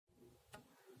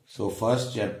So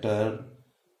first chapter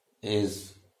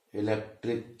is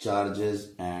electric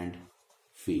charges and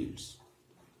fields.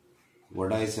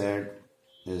 What I said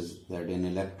is that in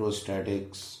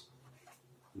electrostatics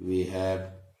we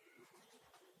have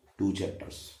two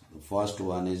chapters. The first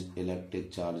one is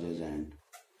electric charges and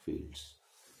fields.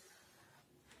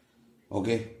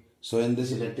 Okay, so in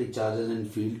this electric charges and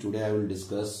field today I will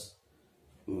discuss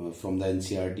from the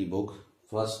NCERT book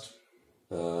first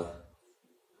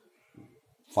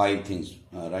 5 things,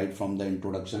 right from the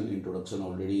introduction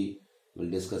already we'll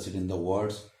discuss it in the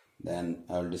words, then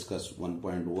I will discuss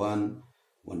 1.1,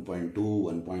 1.2,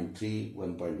 1.3,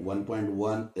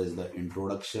 1.1 is the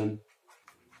introduction,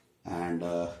 and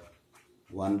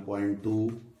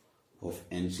 1.2 of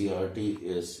NCERT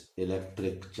is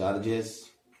electric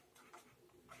charges,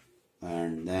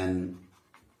 and then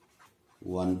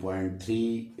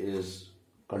 1.3 is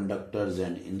conductors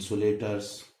and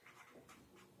insulators.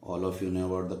 All of you know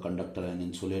about the conductors and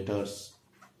insulators.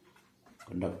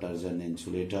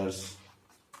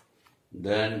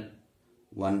 Then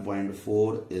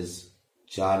 1.4 is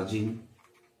charging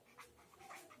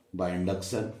by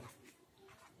induction.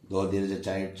 Though there is a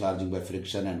charging by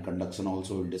friction and conduction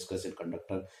also, we'll discuss in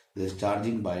conductor. There is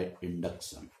charging by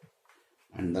induction.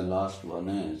 And the last one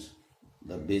is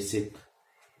the basic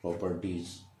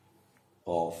properties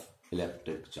of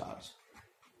electric charge.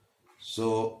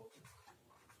 So,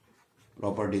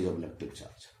 properties of electric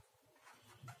charge.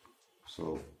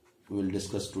 So we will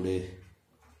discuss today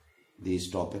these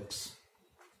topics,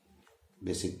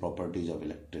 basic properties of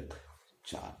electric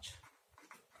charge.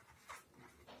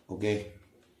 Okay,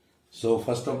 so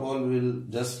first of all we will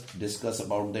just discuss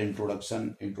about the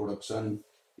introduction.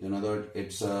 You know that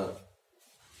it's an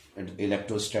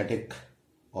electrostatic.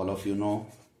 All of you know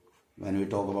when we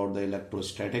talk about the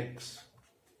electrostatics,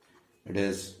 it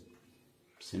is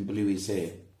simply we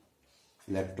say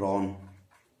electron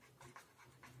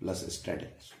plus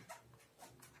statics.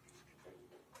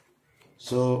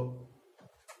 So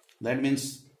that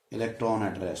means electron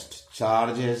at rest,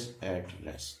 charges at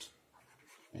rest,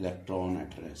 electron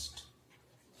at rest.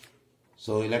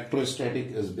 So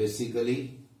electrostatic is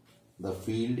basically the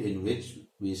field in which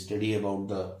we study about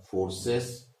the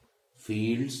forces,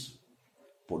 fields,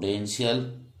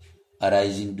 potential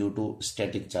arising due to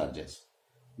static charges.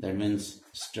 That means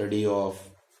study of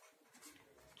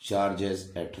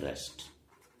charges at rest.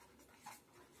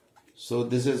 So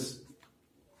this is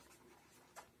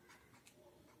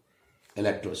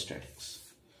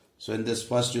electrostatics. So in this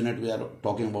first unit we are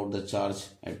talking about the charge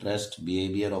at rest,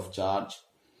 behavior of charge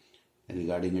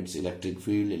regarding its electric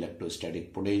field,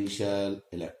 electrostatic potential,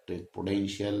 electric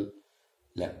potential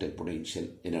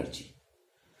energy.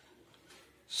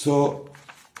 So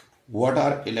what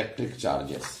are electric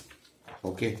charges?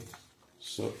 Okay.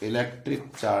 So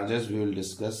electric charges we will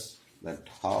discuss that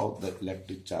how the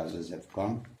electric charges have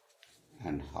come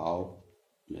and how.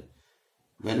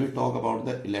 When we talk about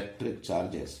the electric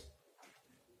charges,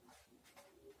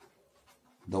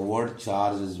 the word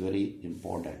charge is very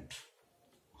important.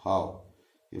 How?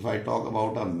 If I talk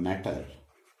about a matter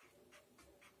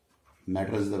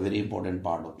is the very important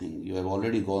part of thing. You have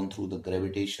already gone through the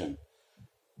gravitation,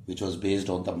 which was based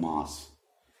on the mass.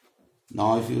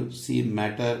 Now if you see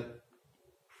matter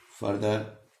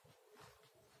further,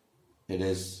 it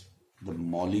is the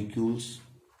molecules,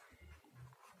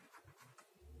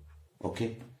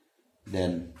 okay,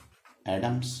 then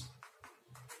atoms,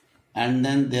 and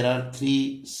then there are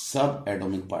 3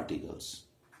 subatomic particles.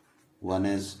 One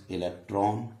is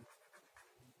electron,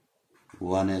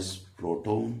 one is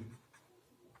proton,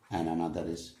 and another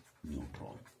is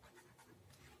neutron.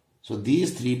 So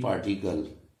these 3 particles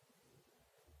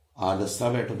are the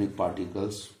subatomic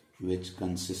particles which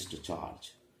consist of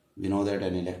charge. We know that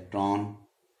an electron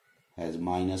has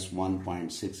minus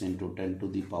 1.6 into 10 to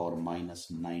the power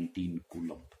minus 19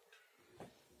 Coulomb.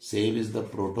 Same is the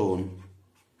proton.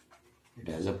 It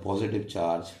has a positive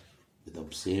charge with the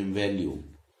same value,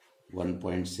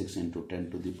 1.6 into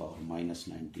 10 to the power minus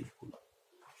 19 Coulomb.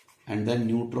 And then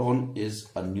neutron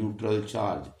is a neutral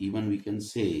charge. Even we can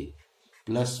say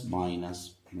plus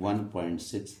minus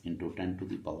 1.6 into 10 to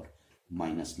the power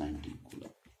minus 19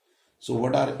 Coulomb. So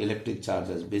what are electric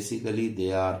charges? Basically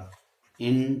they are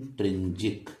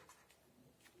intrinsic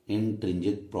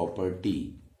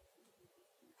property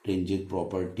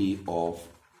of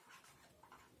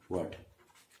what?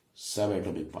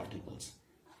 Subatomic particles.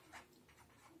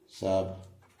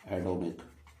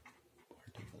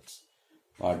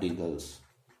 Particles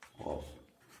of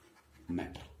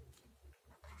matter.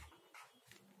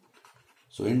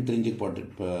 So intrinsic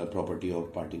property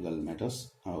of particle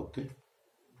matters. Okay.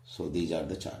 So these are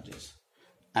the charges.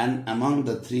 And among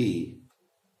the three,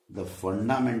 the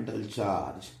fundamental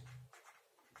charge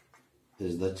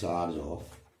is the charge of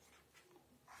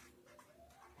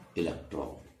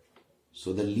electron.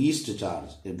 So the least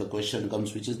charge, if the question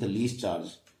comes which is the least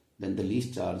charge, then the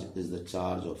least charge is the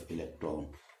charge of electron,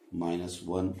 minus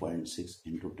 1.6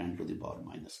 into 10 to the power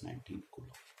minus 19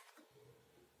 Coulomb.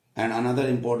 And another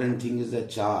important thing is that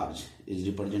charge is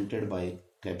represented by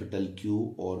capital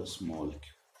Q or small q,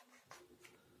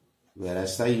 where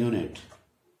SI unit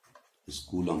is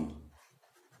Coulomb.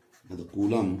 Now the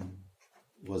Coulomb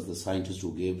was the scientist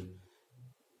who gave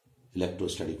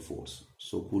electrostatic force.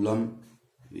 So Coulomb,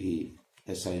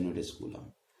 SI unit is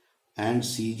Coulomb. And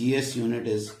CGS unit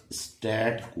is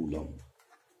stat Coulomb.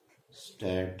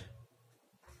 Stat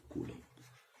Coulomb.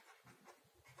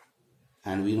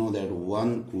 And we know that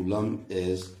 1 Coulomb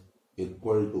is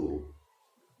equal to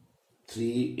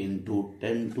 3 into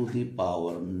 10 to the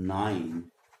power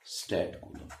 9 stat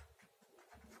Coulomb.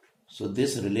 So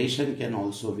this relation can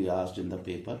also be asked in the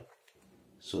paper.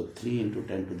 So 3 into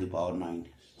 10 to the power 9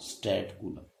 stat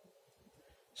Coulomb.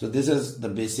 So this is the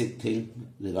basic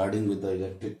thing regarding with the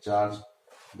electric charge,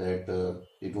 that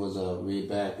it was way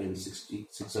back in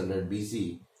 600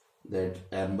 BC that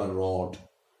amber rod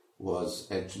was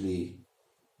actually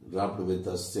rubbed with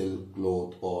a silk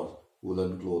cloth or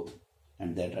woolen cloth,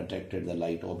 and that attracted the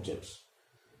light objects.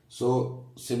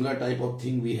 So similar type of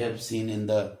thing we have seen in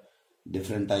the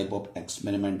different type of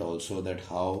experiment also, that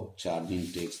how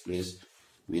charging takes place.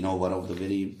 We know one of the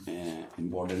very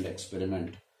important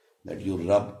experiment that you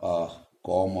rub a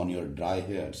comb on your dry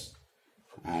hairs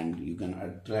and you can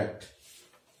attract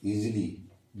easily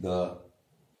the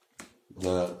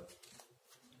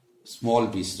small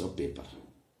pieces of paper.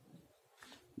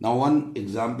 Now one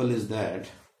example is that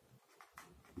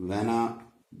when a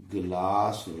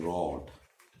glass rod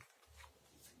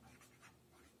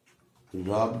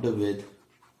rubbed with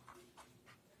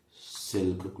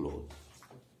silk cloth,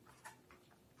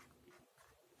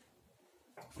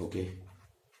 okay,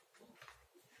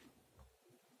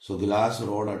 so glass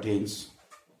rod attains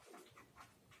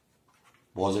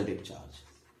positive charge,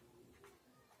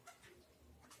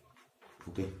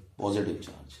 okay, positive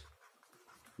charge.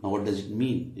 Now what does it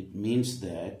mean? It means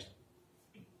that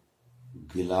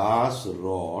glass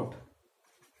rod,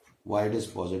 why it is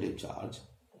positive charge?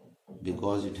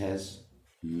 Because it has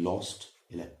lost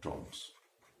electrons,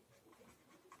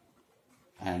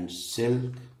 and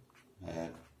silk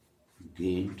have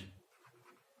gained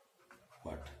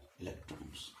what?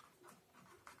 Electrons.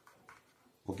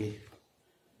 Okay.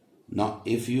 Now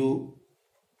if you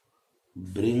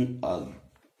bring a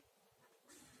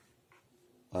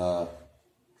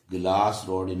glass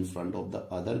rod in front of the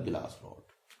other glass rod,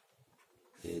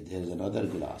 there is another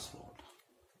glass rod,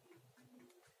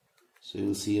 so you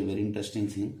will see a very interesting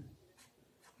thing.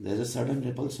 There is a sudden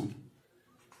repulsion.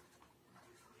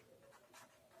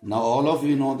 Now all of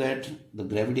you know that the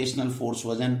gravitational force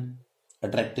was an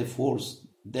attractive force.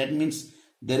 That means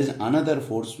there is another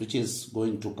force which is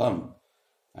going to come,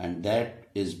 and that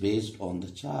is based on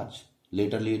the charge.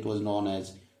 Laterly it was known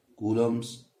as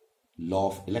Coulomb's law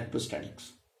of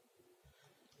electrostatics.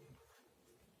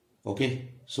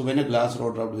 Okay, so when a glass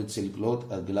rod rubbed with silk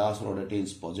cloth, a glass rod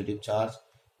attains positive charge.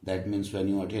 That means when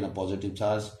you attain a positive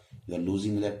charge, you are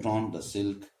losing electron, the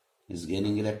silk is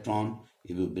gaining electron.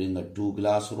 If you bring a two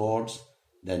glass rods,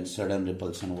 then sudden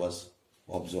repulsion was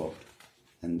observed.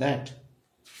 And that,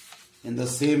 in the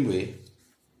same way,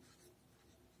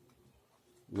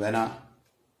 when a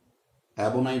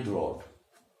ebonite rod,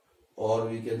 or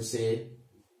we can say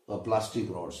a plastic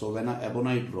rod, so when a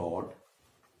ebonite rod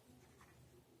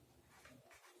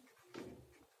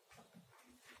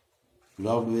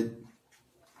rubbed with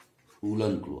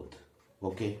woolen cloth,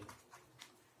 okay,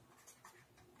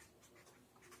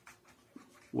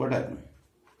 what happened?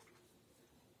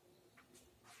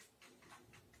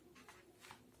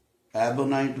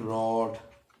 Ebonite rod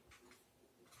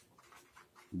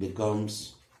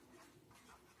becomes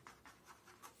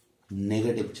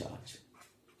negative charge.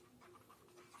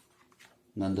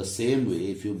 Now in the same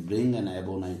way, if you bring an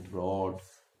ebonite rod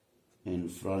in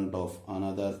front of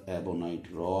another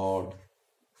ebonite rod,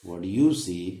 what you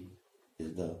see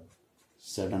is the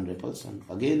sudden repulsion.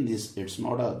 Again, it's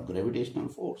not a gravitational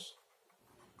force.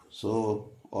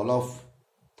 So all of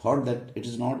thought that it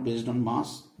is not based on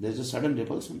mass, there is a sudden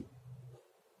repulsion.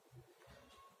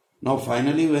 Now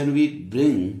finally, when we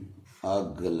bring a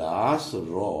glass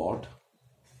rod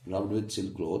rubbed with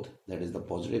silk cloth, that is the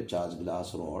positive charge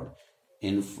glass rod,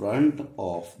 in front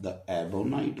of the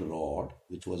ebonite rod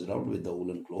which was rubbed with the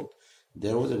woolen cloth,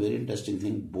 there was a very interesting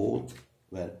thing. Both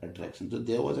were attraction. So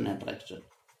there was an attraction.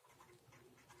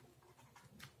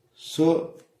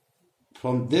 So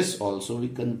from this also we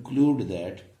conclude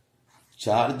that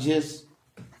charges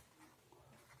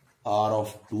are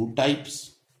of two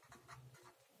types.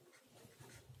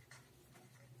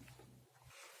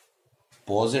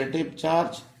 Positive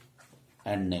charge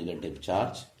and negative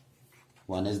charge.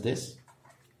 One is this.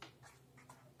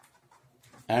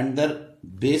 And the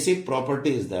basic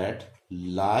property is that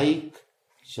like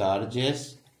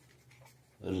charges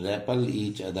repel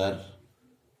each other.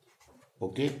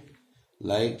 Okay?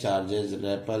 Like charges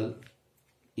repel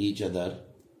each other.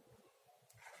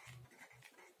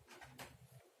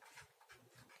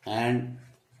 And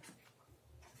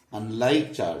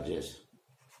unlike charges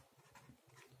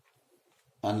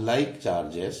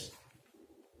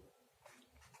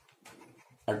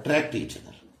attract each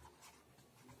other.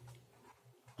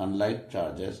 Unlike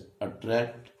charges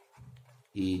attract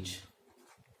each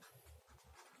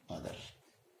other.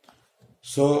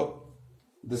 So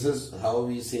this is how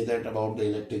we say that about the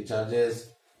electric charges.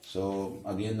 So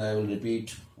again I will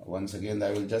repeat once again.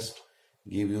 I will just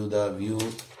give you the view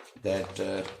that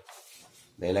the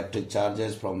electric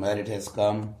charges, from where it has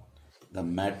come, the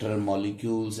matter,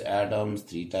 molecules, atoms,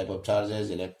 three type of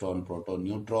charges: electron, proton,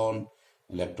 neutron.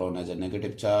 Electron has a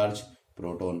negative charge,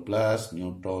 proton plus,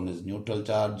 neutron is neutral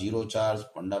charge, zero charge.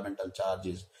 Fundamental charge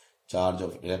is charge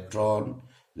of electron,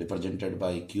 represented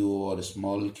by Q or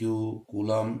small q,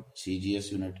 Coulomb,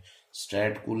 CGS unit,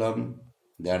 strat Coulomb.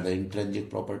 They are the intrinsic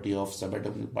property of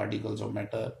subatomic particles of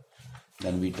matter.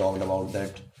 Then we talked about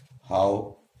that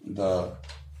how the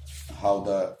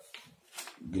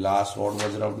glass rod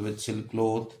was rubbed with silk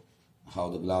cloth, how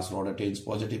the glass rod attains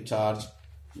positive charge,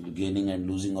 gaining and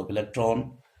losing of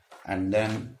electron, and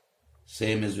then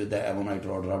same is with the ebonite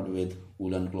rod rubbed with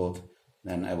woolen cloth,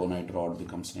 then ebonite rod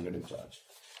becomes negative charge.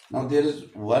 Now there is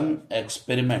one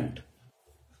experiment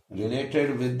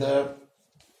related with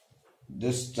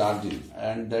this charging,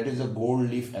 and that is a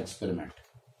Goldleaf experiment.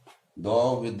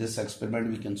 Though with this experiment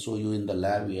we can show you in the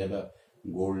lab, we have a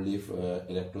Goldleaf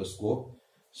electroscope.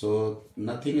 So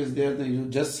nothing is there, you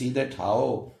just see that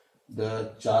how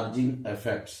the charging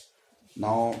affects.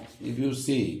 Now if you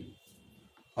see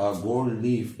a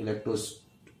Goldleaf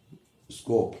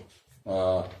electroscope,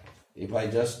 if I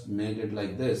just make it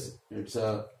like this, it's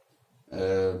a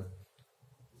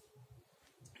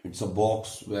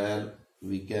box where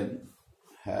we can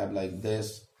have like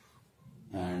this,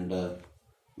 and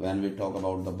when we talk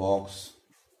about the box,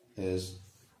 is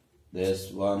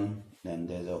this one, then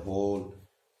there's a hole,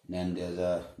 then there's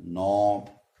a knob,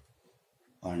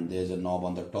 and there's a knob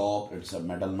on the top. It's a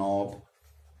metal knob,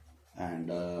 and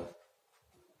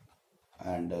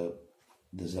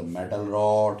there's a metal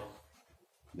rod,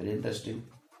 very interesting.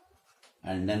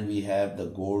 And then we have the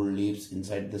gold leaves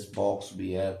inside this box.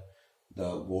 We have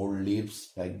the gold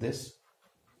leaves like this.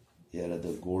 Here are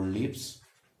the gold leaves,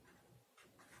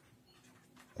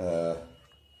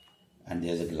 and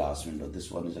there's a glass window.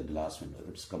 This one is a glass window.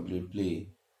 It's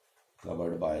completely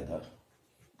covered by the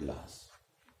glass.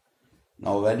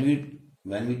 Now when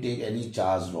we take any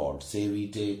charged rod, say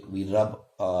we rub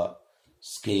a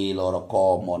scale or a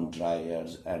comb on dry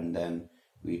hairs, and then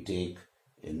we take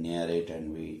near it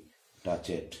and we touch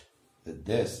it with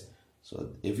this.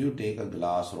 So if you take a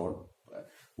glass rod,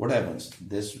 what happens?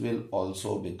 This will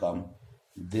also become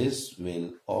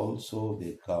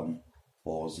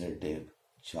positive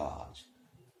charge,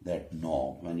 that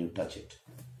knob, when you touch it.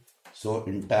 So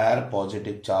entire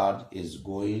positive charge is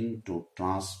going to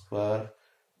transfer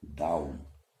down.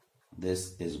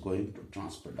 This is going to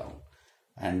transfer down,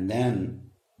 and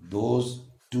then those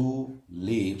two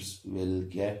leaves will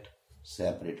get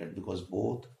separated because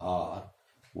both are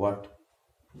what?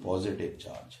 Positive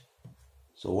charge.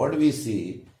 So what we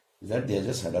see is that there is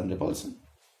a sudden repulsion,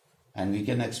 and we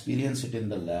can experience it in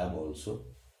the lab also.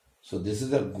 So this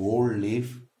is a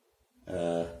Goldleaf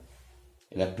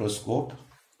electroscope,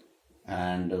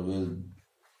 and we'll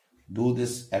do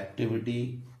this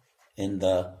activity in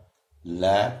the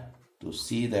lab to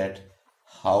see that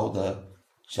how the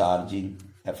charging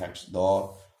affects.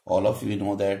 Though all of you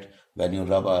know that when you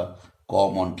rub a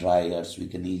comb on dry hairs, we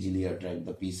can easily attract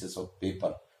the pieces of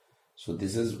paper. So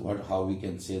this is how we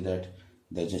can say that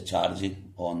there's a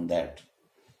charging on that.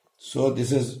 So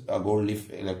this is a Goldleaf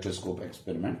electroscope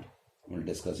experiment. We'll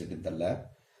discuss it in the lab.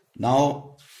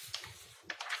 Now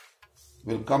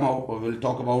we'll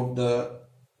talk about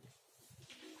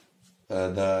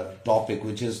the topic,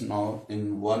 which is now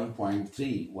in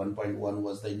 1.3. 1.1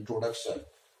 was the introduction.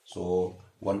 So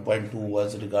 1.2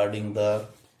 was regarding the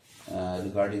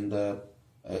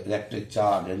electric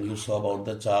charge, and you saw about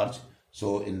the charge.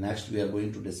 So in next we are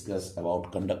going to discuss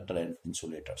about conductor and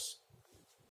insulators.